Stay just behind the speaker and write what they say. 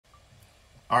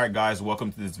All right, guys,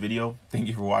 welcome to this video. Thank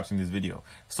you for watching this video.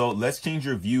 So let's change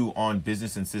your view on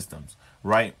business and systems,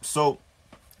 right? So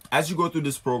as you go through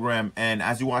this program and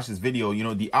as you watch this video,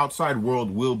 the outside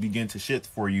world will begin to shift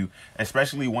for you,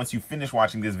 especially once you finish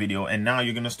watching this video. And now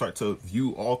you're going to start to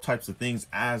view all types of things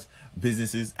as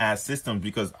businesses, as systems,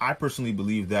 because I personally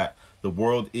believe that the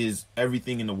world is,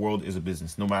 everything in the world is a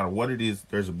business. No matter what it is,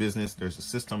 there's a business, there's a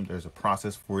system, there's a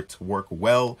process for it to work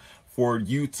well, for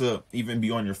you to even be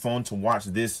on your phone to watch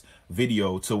this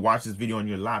video, on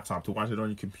your laptop, to watch it on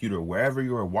your computer, wherever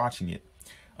you are watching it.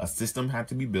 A system had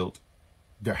to be built.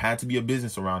 There had to be a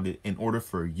business around it in order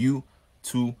for you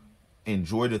to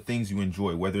enjoy the things you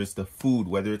enjoy, whether it's the food,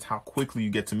 whether it's how quickly you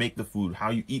get to make the food, how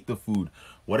you eat the food,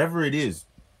 whatever it is,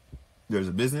 there's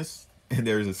a business and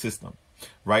there's a system,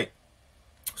 right?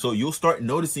 So you'll start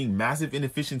noticing massive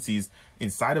inefficiencies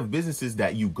inside of businesses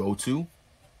that you go to,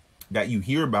 that you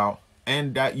hear about,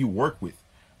 and that you work with,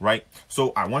 right?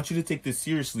 So I want you to take this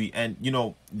seriously. And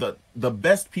the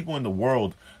best people in the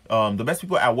world, the best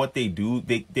people at what they do,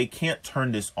 they can't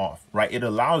turn this off, right? It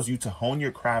allows you to hone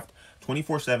your craft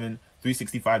 24/7,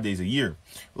 365 days a year.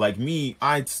 Like me,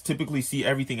 I typically see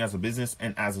everything as a business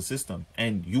and as a system,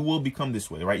 and you will become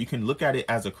this way, right? You can look at it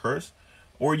as a curse,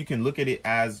 or you can look at it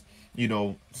as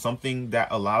something that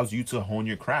allows you to hone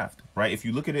your craft, right? If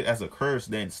you look at it as a curse,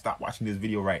 then stop watching this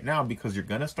video right now, because you're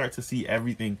gonna start to see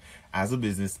everything as a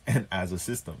business and as a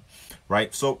system,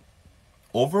 right? So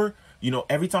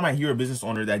every time I hear a business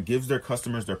owner that gives their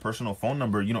customers their personal phone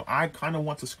number, I kind of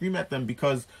want to scream at them,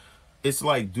 because it's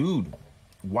like, dude,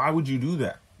 why would you do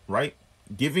that, right?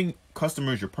 Giving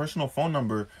customers your personal phone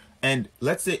number, and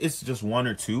let's say it's just one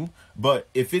or two, but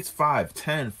if it's 5,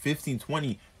 10, 15,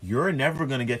 20, you're never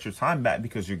going to get your time back,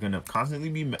 because you're going to constantly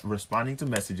be responding to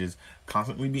messages,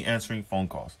 constantly be answering phone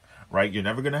calls, right? You're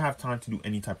never going to have time to do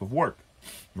any type of work,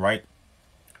 right?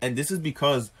 And this is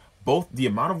because both the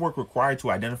amount of work required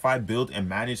to identify, build, and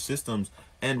manage systems,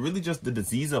 and really just the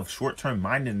disease of short-term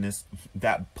mindedness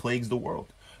that plagues the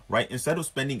world, right? Instead of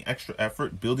spending extra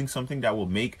effort building something that will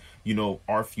make,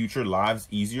 our future lives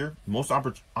easier, most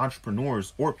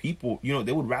entrepreneurs or people,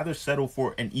 they would rather settle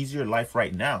for an easier life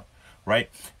right now, right?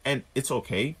 And it's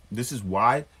okay. This is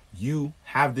why you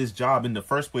have this job in the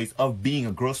first place of being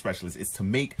a growth specialist. It's to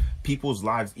make people's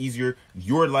lives easier,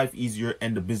 your life easier,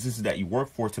 and the businesses that you work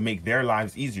for to make their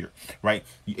lives easier, right?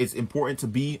 It's important to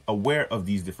be aware of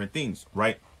these different things,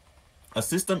 right? A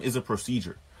system is a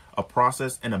procedure, a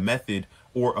process, and a method,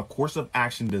 or a course of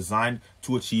action designed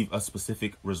to achieve a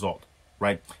specific result,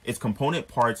 right? Its component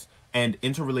parts and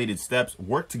interrelated steps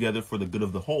work together for the good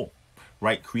of the whole,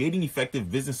 right? Creating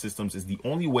effective business systems is the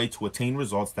only way to attain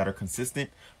results that are consistent,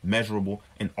 measurable,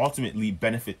 and ultimately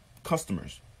benefit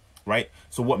customers, right?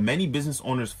 So what many business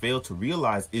owners fail to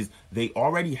realize is they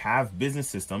already have business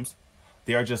systems.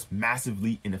 They are just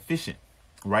massively inefficient,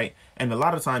 right? And a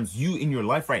lot of times you in your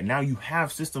life right now, you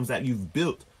have systems that you've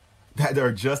built that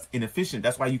are just inefficient.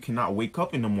 That's why you cannot wake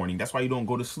up in the morning. That's why you don't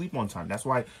go to sleep on time. That's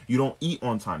why you don't eat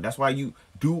on time. That's why you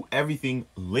do everything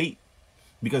late,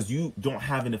 because you don't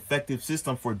have an effective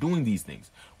system for doing these things.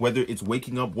 Whether it's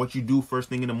waking up, what you do first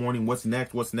thing in the morning, what's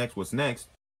next,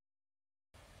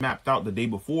 mapped out the day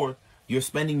before. You're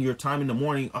spending your time in the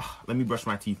morning. Oh, let me brush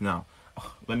my teeth now.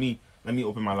 Oh, let me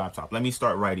open my laptop. Let me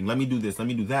start writing. Let me do this. Let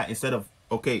me do that. Instead of,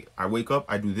 okay, I wake up,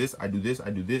 I do this, I do this, I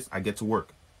do this, I get to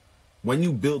work. When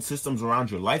you build systems around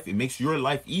your life, it makes your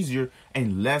life easier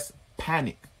and less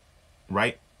panic,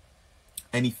 right?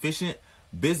 An efficient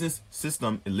business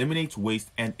system eliminates waste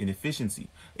and inefficiency.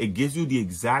 It gives you the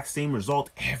exact same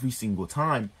result every single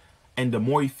time. And the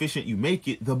more efficient you make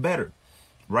it, the better,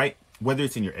 right? Whether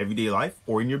it's in your everyday life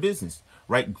or in your business,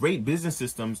 right? Great business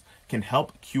systems can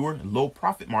help cure low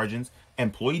profit margins,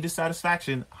 employee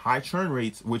dissatisfaction, high churn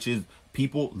rates, which is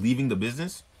people leaving the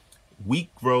business,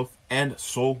 weak growth, and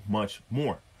so much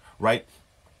more, right?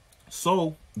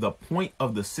 So the point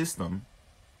of the system,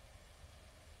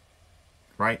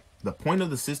 right? The point of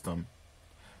the system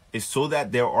is so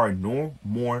that there are no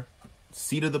more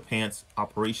seat of the pants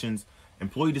operations,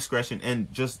 employee discretion,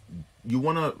 and just you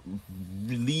want to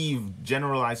relieve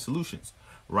generalized solutions,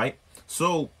 right?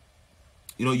 So,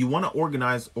 you want to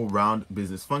organize around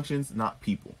business functions, not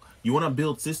people. You want to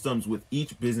build systems with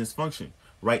each business function,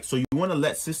 right? So you want to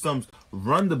let systems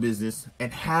run the business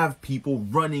and have people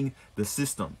running the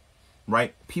system,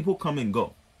 right? People come and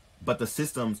go, but the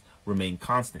systems remain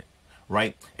constant,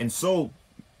 right? And so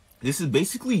this is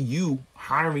basically you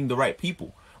hiring the right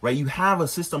people, right? You have a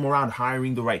system around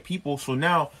hiring the right people. So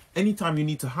now anytime you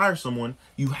need to hire someone,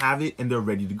 you have it and they're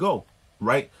ready to go,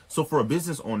 right? So for a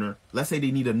business owner, let's say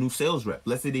they need a new sales rep.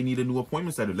 Let's say they need a new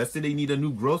appointment setter. Let's say they need a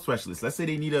new growth specialist. Let's say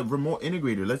they need a remote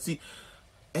integrator. Let's see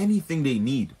anything they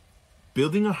need.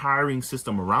 Building a hiring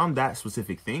system around that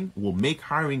specific thing will make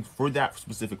hiring for that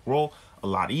specific role a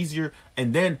lot easier.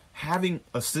 And then having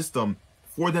a system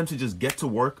for them to just get to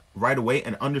work right away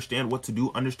and understand what to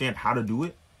do, understand how to do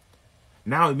it.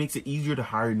 Now it makes it easier to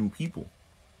hire new people,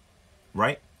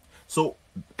 right? So,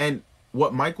 and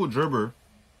what Michael Gerber,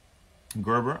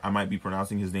 I might be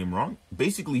pronouncing his name wrong.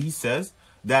 Basically, he says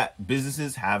that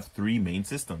businesses have three main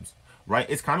systems, right?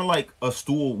 It's kind of like a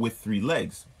stool with three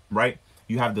legs, right?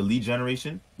 You have the lead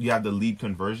generation, you have the lead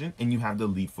conversion, and you have the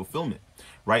lead fulfillment,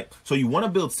 right? So you want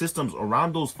to build systems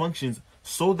around those functions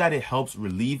so that it helps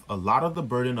relieve a lot of the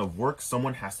burden of work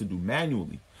someone has to do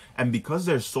manually. And because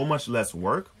there's so much less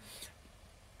work,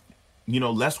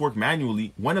 less work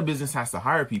manually, when a business has to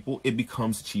hire people, it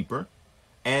becomes cheaper.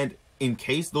 And in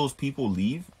case those people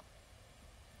leave,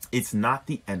 it's not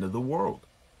the end of the world,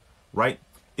 right?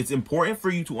 It's important for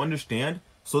you to understand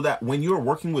so that when you're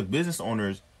working with business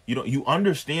owners, you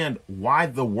understand why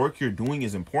the work you're doing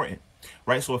is important,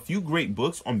 right? So a few great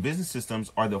books on business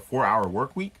systems are The 4-Hour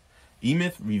Workweek,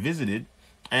 E-Myth Revisited,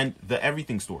 and The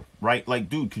Everything Store, right? Like,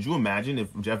 dude, could you imagine if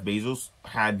Jeff Bezos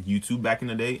had YouTube back in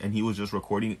the day and he was just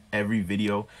recording every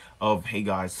video of, hey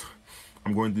guys,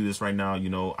 I'm going through this right now.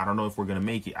 I don't know if we're going to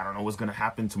make it. I don't know what's going to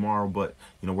happen tomorrow, but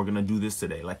we're going to do this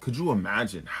today. Like, could you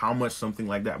imagine how much something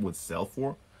like that would sell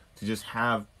for? To just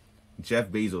have Jeff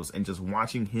Bezos and just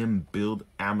watching him build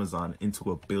Amazon into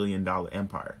a $1 billion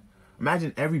empire.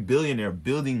 Imagine every billionaire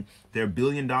building their $1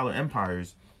 billion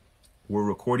empires were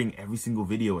recording every single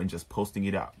video and just posting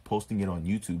it on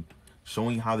YouTube,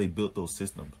 showing how they built those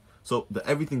systems. So The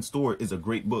Everything Store is a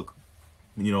great book.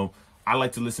 I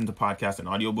like to listen to podcasts and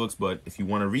audiobooks, but if you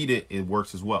want to read it, it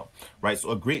works as well, right?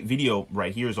 So a great video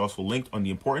right here is also linked on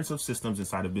the importance of systems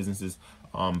inside of businesses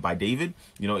by David.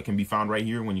 It can be found right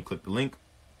here when you click the link.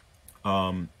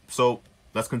 So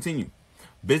let's continue.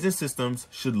 Business systems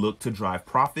should look to drive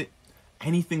profit.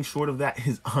 Anything short of that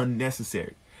is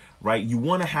unnecessary, right? You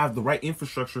want to have the right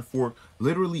infrastructure for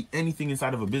literally anything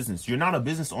inside of a business. You're not a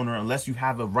business owner unless you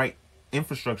have the right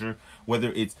infrastructure,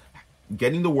 whether it's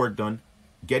getting the work done,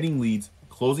 getting leads,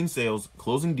 closing sales,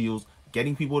 closing deals,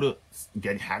 getting people to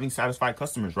having satisfied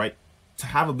customers, right? To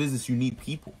have a business, you need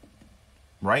people,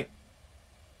 right?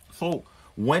 So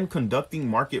when conducting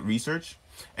market research,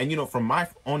 and from my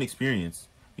own experience,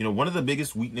 one of the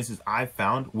biggest weaknesses I've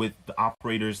found with the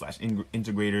operators /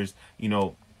 integrators,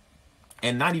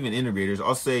 and not even integrators,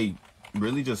 I'll say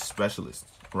really just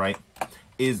specialists, right,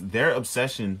 is their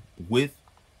obsession with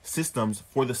systems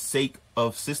for the sake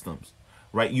of systems,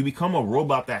 right? You become a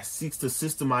robot that seeks to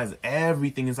systemize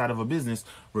everything inside of a business,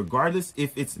 regardless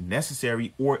if it's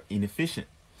necessary or inefficient.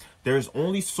 There's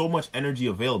only so much energy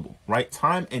available, right?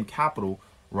 Time and capital,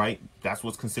 right? That's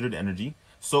what's considered energy.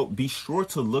 So be sure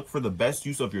to look for the best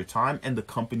use of your time and the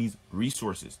company's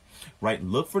resources, right?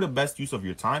 Look for the best use of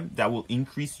your time that will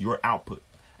increase your output.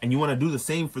 And you want to do the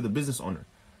same for the business owner.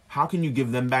 How can you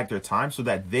give them back their time so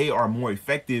that they are more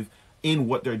effective in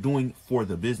what they're doing for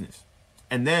the business?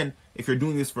 And then if you're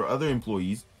doing this for other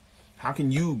employees, how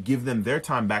can you give them their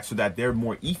time back so that they're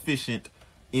more efficient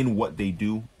in what they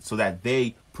do, so that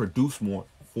they produce more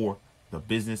for the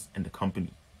business and the company,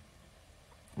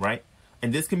 right?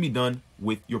 And this can be done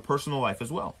with your personal life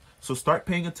as well. So start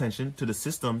paying attention to the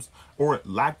systems or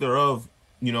lack thereof,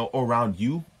 around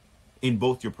you in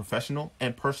both your professional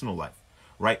and personal life,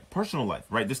 right? Personal life,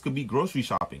 right? This could be grocery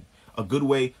shopping. A good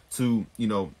way to,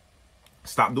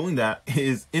 stop doing that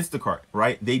is Instacart,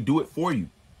 right? They do it for you.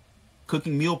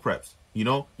 Cooking meal preps,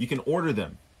 you can order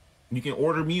them. You can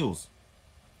order meals.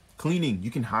 Cleaning, you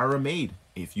can hire a maid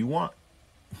if you want,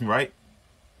 right?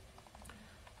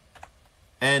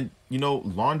 And,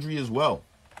 laundry as well,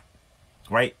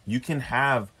 right? You can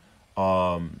have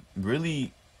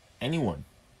really anyone.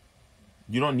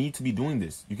 You don't need to be doing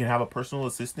this. You can have a personal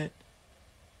assistant,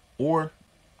 or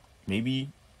maybe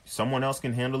someone else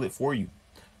can handle it for you,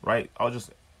 right? I'll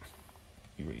just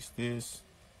erase this,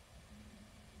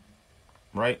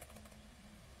 right?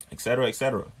 Etc.,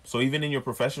 etc. So even in your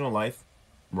professional life,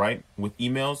 right, with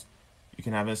emails, you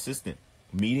can have an assistant.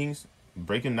 Meetings,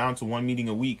 break them down to one meeting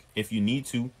a week if you need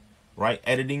to, right?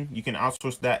 Editing, you can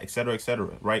outsource that, etc.,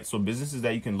 right? So businesses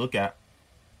that you can look at,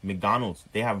 McDonald's,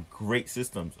 they have great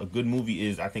systems. A good movie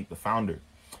is, I think, The Founder,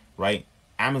 right?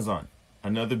 Amazon,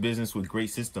 another business with great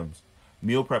systems.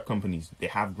 Meal prep companies, they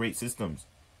have great systems,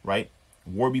 right?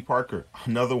 Warby Parker,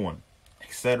 another one,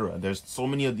 etc. There's so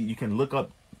many of the, you can look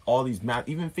up all these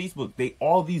even Facebook,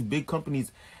 all these big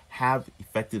companies have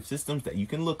effective systems that you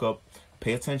can look up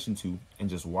pay attention to, and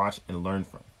just watch and learn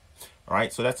from. All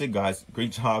right, so that's it, guys.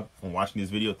 Great job on watching this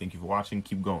video. Thank you for watching.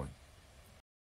 Keep going.